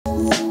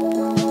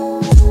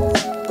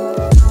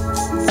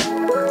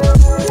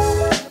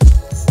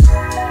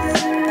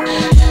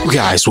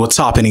Guys, what's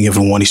happening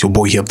everyone? It's your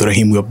boy here,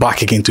 Abdurrahim. We're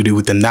back again today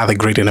with another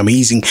great and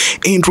amazing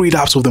Android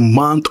apps of the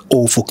month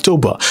of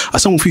October.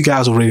 As some of you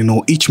guys already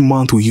know, each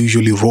month we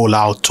usually roll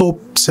out top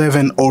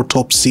 7 or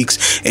top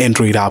 6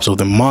 Android apps of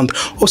the month,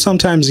 or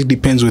sometimes it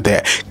depends with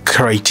the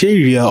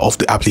criteria of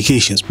the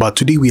applications. But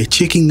today we are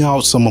checking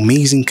out some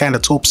amazing kind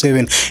of top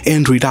 7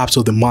 Android apps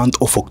of the month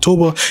of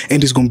October,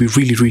 and it's going to be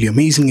really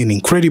amazing and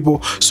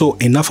incredible. So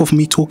enough of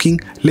me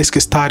talking, let's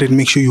get started.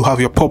 Make sure you have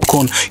your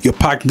popcorn, you're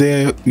packed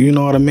there, you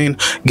know what I mean,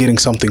 getting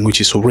something which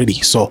is already.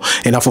 So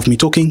enough of me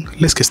talking,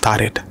 let's get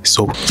started.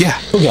 So yeah,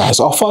 so guys,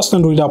 our first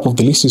Android app of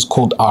the list is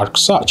called Arc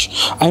Search.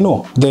 I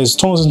know there's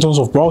tons and tons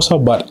of browser,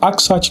 but Arc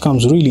Search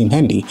comes really in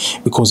handy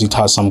because it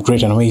has some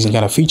great and amazing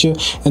kind of feature.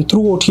 And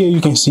throughout here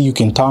you can see you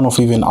can turn off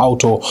even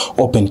auto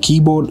open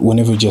keyboard.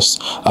 Whenever you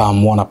just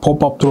want to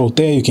pop up throughout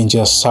there, you can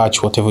just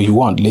search whatever you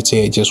want. Let's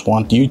say I just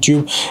want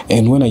YouTube,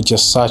 and when I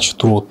just search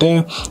throughout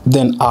there,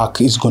 then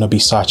Arc is going to be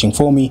searching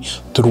for me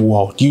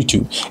throughout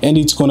YouTube, and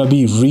it's going to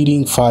be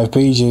reading 5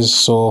 pages.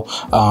 So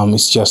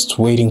it's just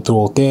waiting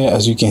throughout there.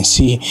 As you can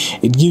see,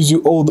 it gives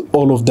you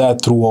all of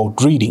that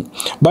throughout reading.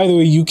 By the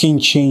way, you can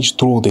change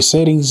through the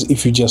settings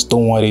if you just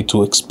don't want it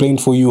to explain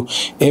for you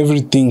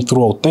everything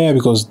throughout there,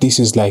 because this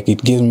is like,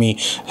 it gives me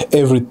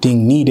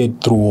everything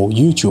needed through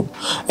YouTube.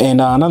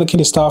 And another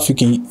kind of stuff,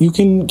 you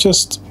can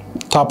just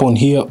tap on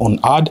here on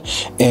add,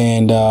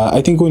 and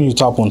I think when you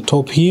tap on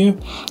top here,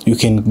 you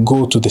can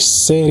go to the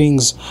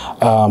settings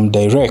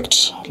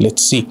direct.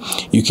 Let's see,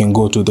 you can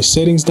go to the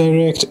settings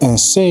direct and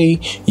say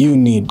you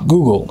need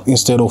Google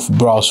instead of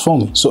browse for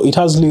me. So it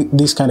has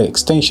these kind of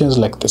extensions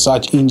like the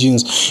search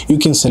engines. You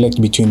can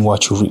select between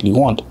what you really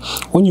want.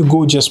 When you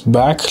go just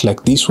back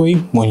like this way,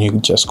 when you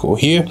just go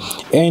here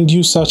and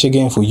you search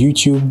again for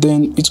YouTube,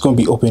 then it's going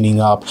to be opening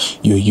up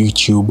your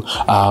YouTube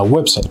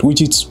website,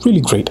 which is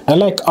really great. I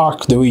like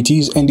Arc the way it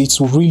is, and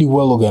it's really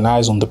well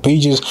organized on the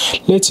pages.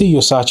 Let's say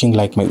you're searching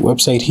like my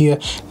website here,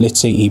 let's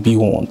say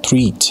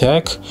AB113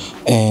 tech,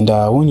 and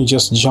when you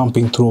just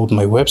jumping through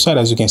my website,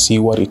 as you can see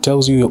what it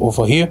tells you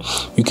over here,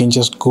 you can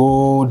just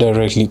go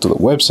directly to the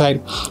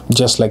website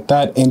just like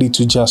that, and it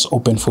will just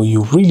open for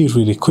you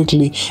really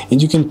quickly.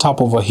 And you can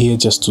tap over here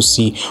just to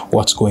see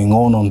what's going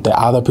on the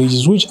other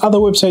pages, which other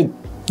website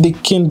they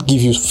can't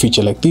give you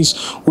feature like this,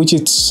 which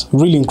it's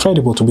really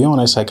incredible. To be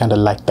honest, I kind of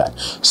like that.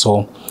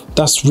 So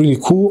that's really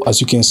cool.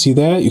 As you can see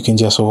there, you can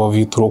just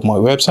overview through my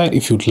website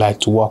if you'd like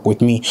to work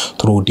with me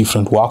through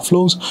different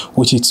workflows,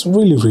 which it's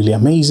really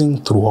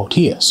amazing throughout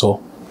here.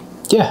 So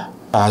yeah.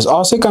 As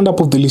our second app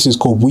of the list is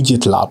called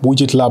Widget Lab.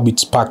 Widget Lab,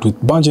 it's packed with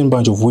bunch of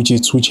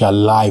widgets, which are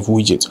live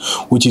widgets,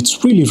 which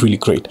it's really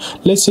great.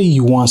 Let's say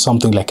you want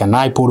something like an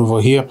iPod over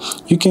here,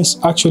 you can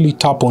actually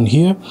tap on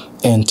here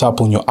and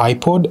tap on your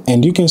iPod,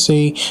 and you can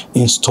say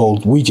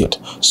installed widget.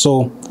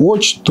 So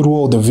watch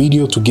throughout the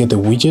video to get the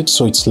widget.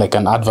 So it's like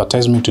an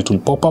advertisement, it will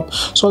pop up.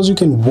 So as you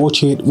can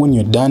watch it, when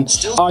you're done,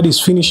 add is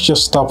finished,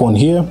 just tap on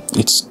here,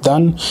 it's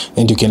done,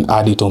 and you can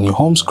add it on your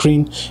home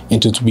screen,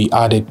 and it will be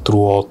added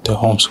throughout the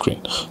home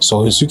screen.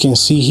 So as you can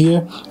see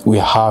here, we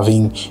are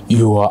having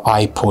your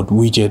iPod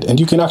widget, and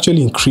you can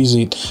actually increase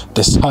it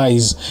the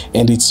size,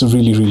 and it's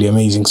really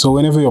amazing. So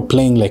whenever you're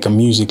playing like a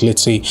music,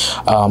 let's say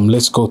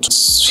let's go to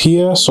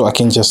here, so I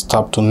can just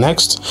tap to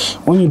next.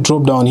 When you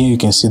drop down here, you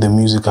can see the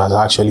music has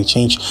actually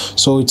changed.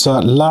 So it's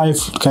a live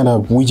kind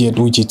of widget,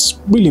 which is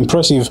really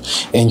impressive.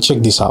 And check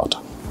this out.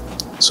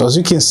 So as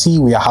you can see,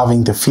 we are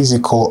having the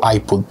physical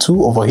iPod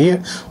 2 over here,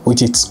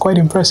 which is quite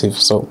impressive.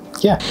 So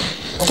yeah.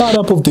 Third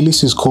app of the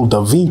list is called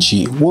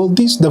DaVinci. Well,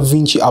 this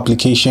DaVinci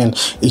application,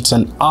 it's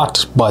an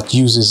art but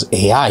uses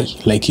AI,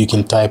 like you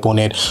can type on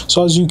it.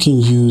 So as you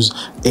can use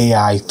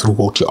AI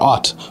throughout your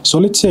art. So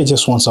let's say I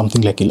just want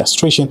something like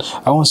illustration.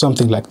 I want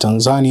something like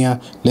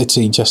Tanzania. Let's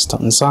say just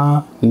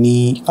Tanzania,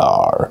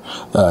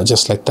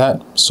 just like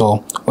that. So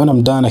when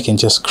I'm done, I can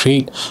just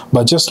create,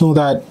 but just know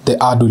that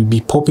the ad will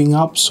be popping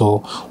up.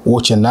 So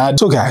watch an ad.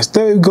 So guys,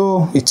 there you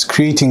go. It's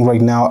creating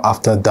right now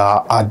after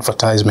the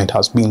advertisement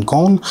has been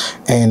gone.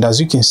 And as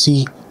you can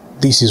see,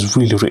 this is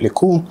really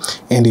cool,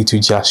 and it will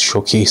just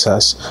showcase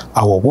us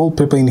our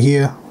wallpaper in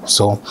here.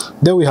 So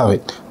there we have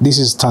it. This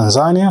is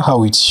Tanzania,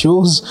 how it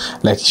shows,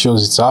 like it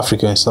shows it's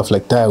Africa and stuff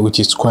like that, which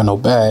is quite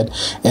not bad.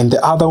 And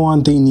the other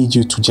one, they need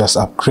you to just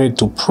upgrade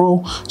to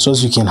Pro so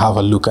as you can have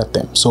a look at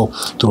them. So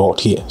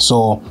throughout here,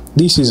 so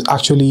this is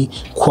actually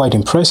quite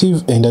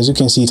impressive, and as you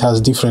can see, it has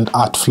different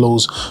art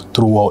flows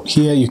throughout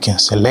here. You can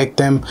select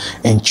them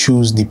and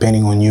choose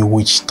depending on you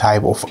which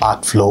type of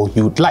art flow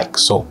you'd like.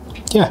 So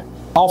yeah.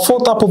 Our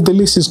fourth app of the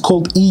list is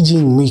called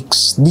Edjing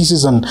Mix. This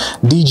is an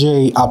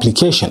DJ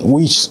application,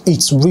 which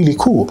it's really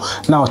cool.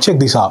 Now check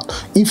this out.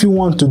 If you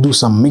want to do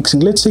some mixing,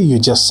 let's say you're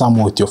just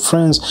somewhere with your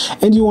friends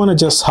and you want to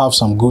just have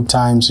some good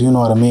times, you know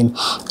what I mean,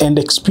 and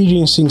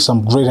experiencing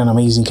some great and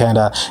amazing kind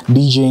of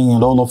DJing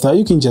and all of that,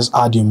 you can just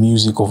add your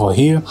music over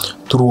here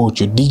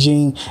throughout your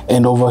DJing,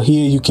 and over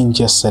here you can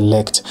just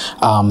select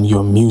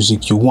your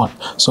music you want.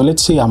 So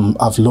let's say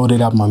I've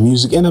loaded up my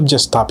music and I'm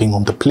just tapping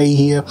on the play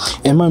here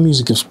and my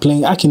music is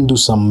playing. I can do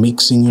some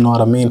mixing, you know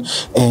what I mean?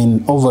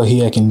 And over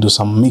here I can do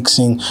some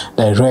mixing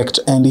direct,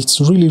 and it's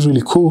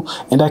really cool.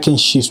 And I can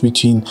shift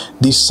between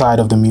this side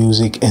of the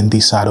music and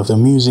this side of the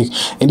music.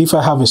 And if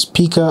I have a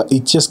speaker,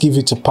 it just gives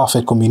it a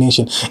perfect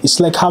combination. It's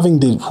like having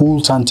the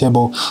whole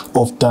turntable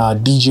of the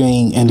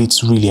DJing, and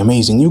it's really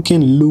amazing. You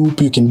can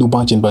loop, you can do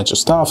bunch of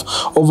stuff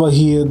over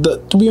here.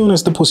 To be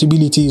honest, the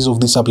possibilities of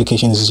this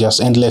application is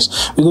just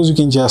endless, because you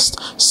can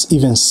just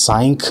even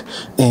sync,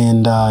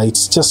 and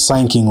it's just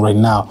syncing right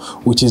now,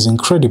 which is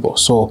incredible.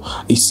 So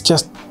it's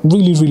just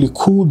really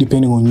cool,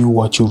 depending on you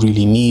what you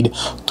really need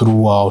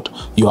throughout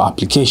your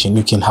application.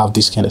 You can have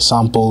this kind of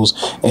samples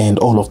and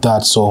all of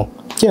that. So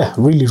yeah,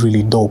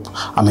 really dope,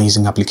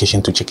 amazing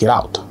application to check it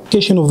out.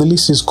 Application of the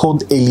list is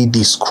called LED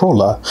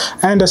Scroller.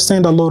 I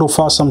understand a lot of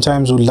us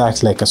sometimes would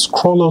like a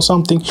scroller or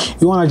something.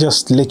 You want to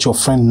just let your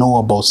friend know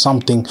about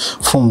something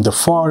from the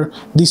far.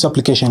 This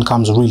application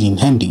comes really in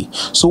handy.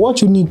 So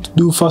what you need to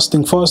do, first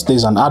thing first,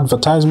 there's an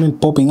advertisement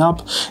popping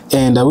up,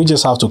 and we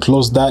just have to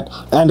close that.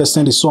 I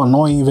understand it's so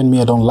annoying, even me,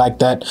 I don't like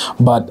that,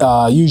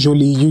 but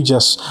usually you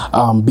just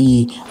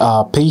be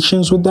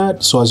patient with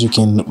that, so as you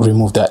can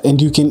remove that.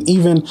 And you can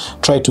even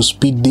try to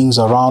speed things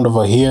around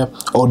over here,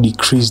 or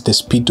decrease the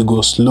speed to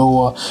go slower,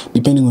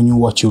 depending on you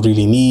what you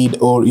really need.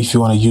 Or if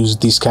you want to use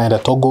these kind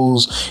of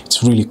toggles,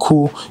 it's really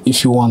cool.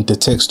 If you want the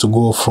text to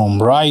go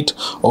from right,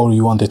 or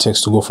you want the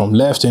text to go from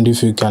left, and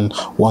if you can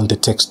want the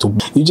text to,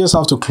 you just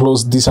have to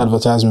close this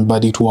advertisement,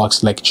 but it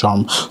works like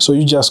charm. So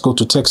you just go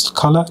to text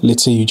color.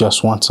 Let's say you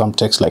just want some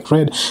text like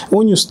red.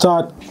 When you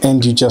start,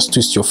 and you just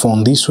twist your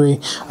phone this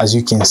way, as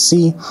you can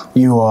see,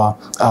 your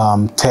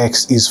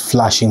text is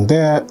flashing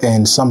there,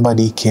 and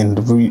somebody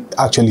can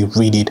actually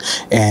read it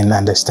and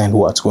understand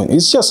what's going on.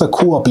 It's just a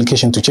cool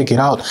application to check it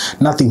out.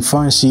 Nothing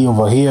fancy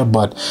over here,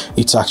 but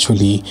it's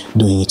actually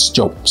doing its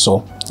job.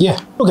 So yeah.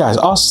 So guys,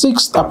 our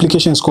sixth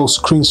application is called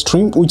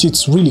ScreenStream, which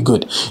is really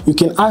good. You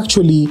can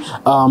actually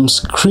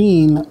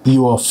screen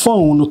your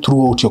phone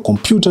throughout your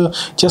computer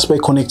just by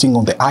connecting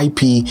on the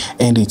IP,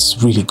 and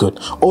it's really good.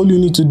 All you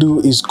need to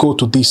do is go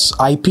to this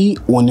IP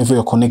whenever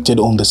you're connected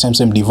on the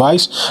same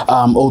device,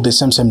 or the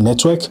same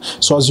network,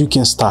 so as you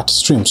can start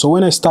stream. So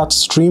when I start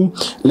stream,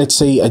 let's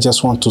say I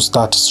just want to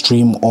start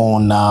stream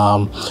on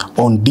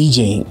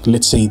DJing,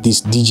 let's say this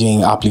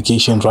DJing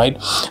application,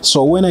 right?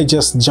 So when I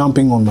just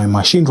jumping on my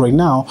machine right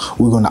now,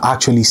 we're going to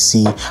actually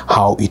see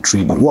how it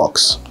really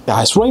works.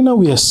 Guys, right now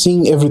we are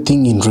seeing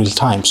everything in real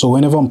time. So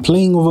whenever I'm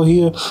playing over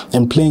here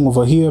and playing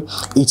over here,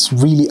 it's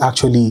really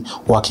actually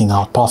working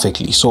out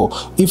perfectly. So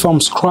if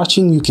I'm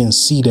scratching, you can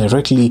see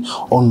directly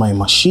on my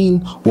machine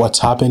what's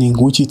happening,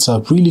 which is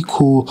a really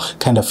cool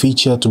kind of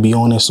feature, to be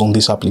honest, on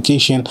this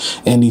application,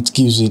 and it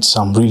gives it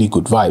some really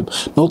good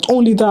vibe. Not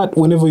only that,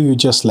 whenever you're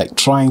just like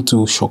trying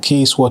to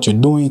showcase what you're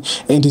doing,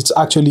 and it's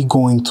actually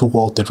going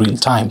throughout the real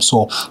time.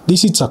 So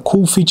this is a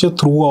cool feature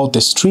throughout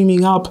the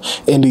streaming app,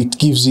 and it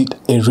gives it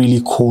a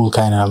really cool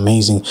kind of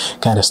amazing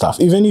kind of stuff.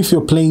 Even if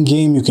you're playing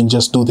game, you can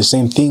just do the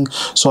same thing,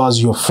 so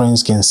as your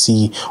friends can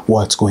see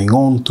what's going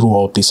on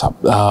throughout this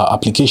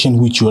application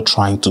which you're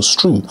trying to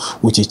stream,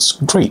 which is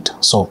great.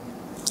 So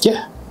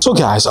yeah. So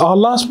guys, our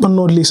last but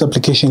not least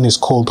application is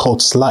called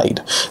Hot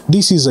Slide.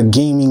 This is a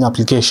gaming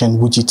application,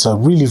 which it's a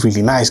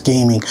really nice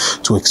gaming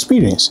to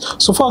experience.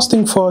 So first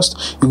thing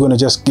first, you're gonna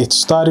just get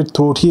started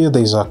through here.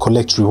 There's a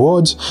collect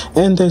rewards,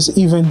 and there's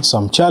even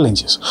some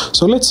challenges.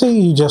 So let's say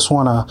you just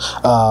wanna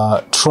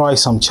try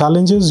some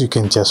challenges, you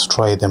can just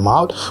try them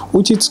out,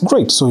 which is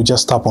great. So you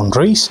just tap on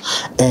race,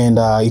 and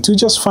it will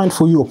just find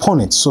for you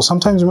opponents. So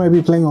sometimes you might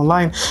be playing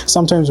online,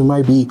 sometimes you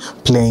might be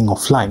playing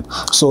offline.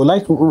 So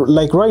like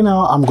right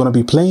now, I'm gonna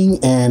be playing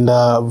and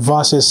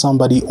versus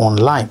somebody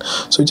online.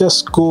 So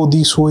just go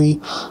this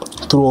way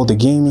through all the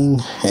gaming,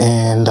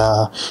 and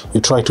you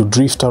try to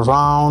drift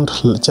around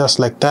just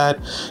like that,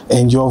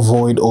 and you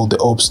avoid all the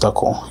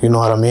obstacle, you know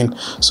what I mean?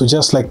 So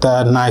just like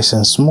that, nice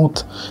and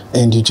smooth,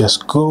 and you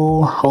just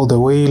go all the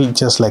way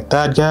just like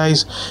that,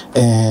 guys,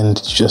 and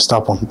you just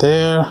tap on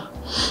there.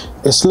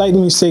 A slight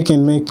mistake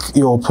can make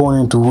your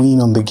opponent win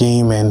on the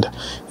game, and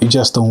you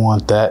just don't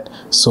want that.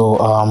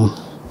 So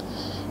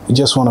you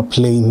just want to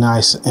play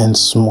nice and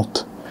smooth,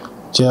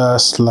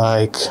 just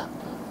like,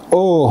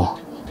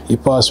 oh, he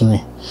passed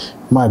me,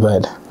 my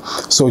bad.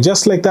 So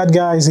just like that,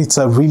 guys, it's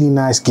a really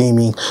nice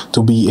gaming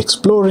to be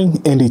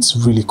exploring, and it's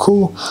really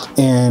cool.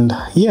 And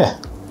yeah.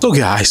 So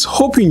guys,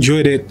 hope you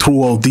enjoyed it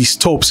throughout these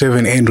top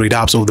 7 Android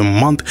apps of the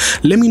month.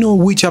 Let me know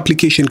which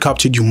application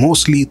captured you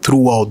mostly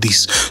throughout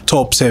these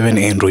top 7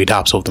 Android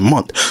apps of the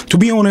month. To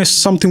be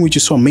honest, something which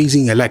is so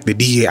amazing, I like the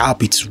DJ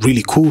app, it's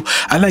really cool.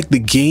 I like the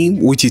game,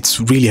 which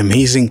it's really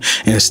amazing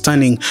and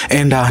stunning.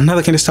 And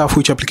another kind of stuff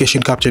which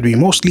application captured me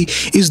mostly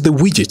is the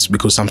widgets,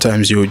 because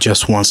sometimes you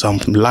just want some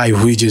live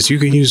widgets you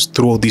can use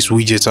throughout this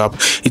widgets app.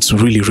 It's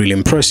really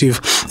impressive.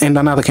 And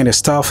another kind of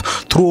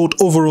stuff throughout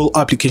overall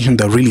application,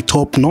 they're really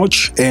top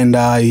notch. and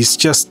it's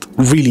just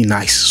really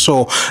nice.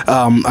 So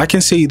I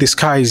can say the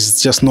sky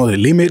is just not a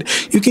limit.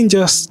 You can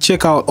just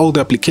check out all the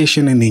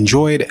application and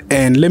enjoy it,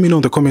 and let me know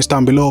in the comments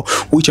down below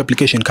which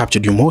application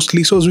captured you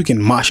mostly, so as we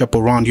can mash up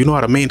around, you know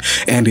what I mean,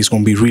 and it's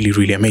gonna be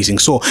really amazing.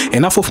 So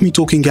enough of me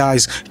talking,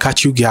 guys.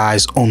 Catch you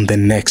guys on the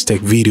next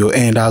tech video,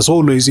 and as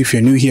always, if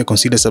you're new here,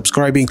 consider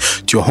subscribing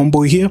to your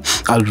homeboy here.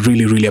 I'll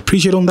really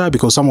appreciate on that,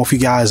 because some of you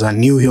guys are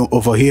new here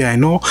over here, I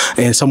know,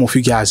 and some of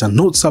you guys are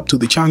not sub to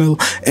the channel,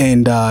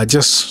 and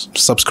just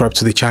subscribe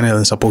to the channel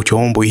and support your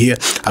homeboy here.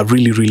 I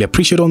really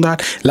appreciate on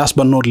that. Last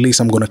but not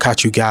least, I'm gonna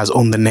catch you guys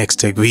on the next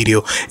tech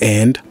video,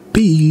 and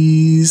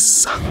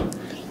peace.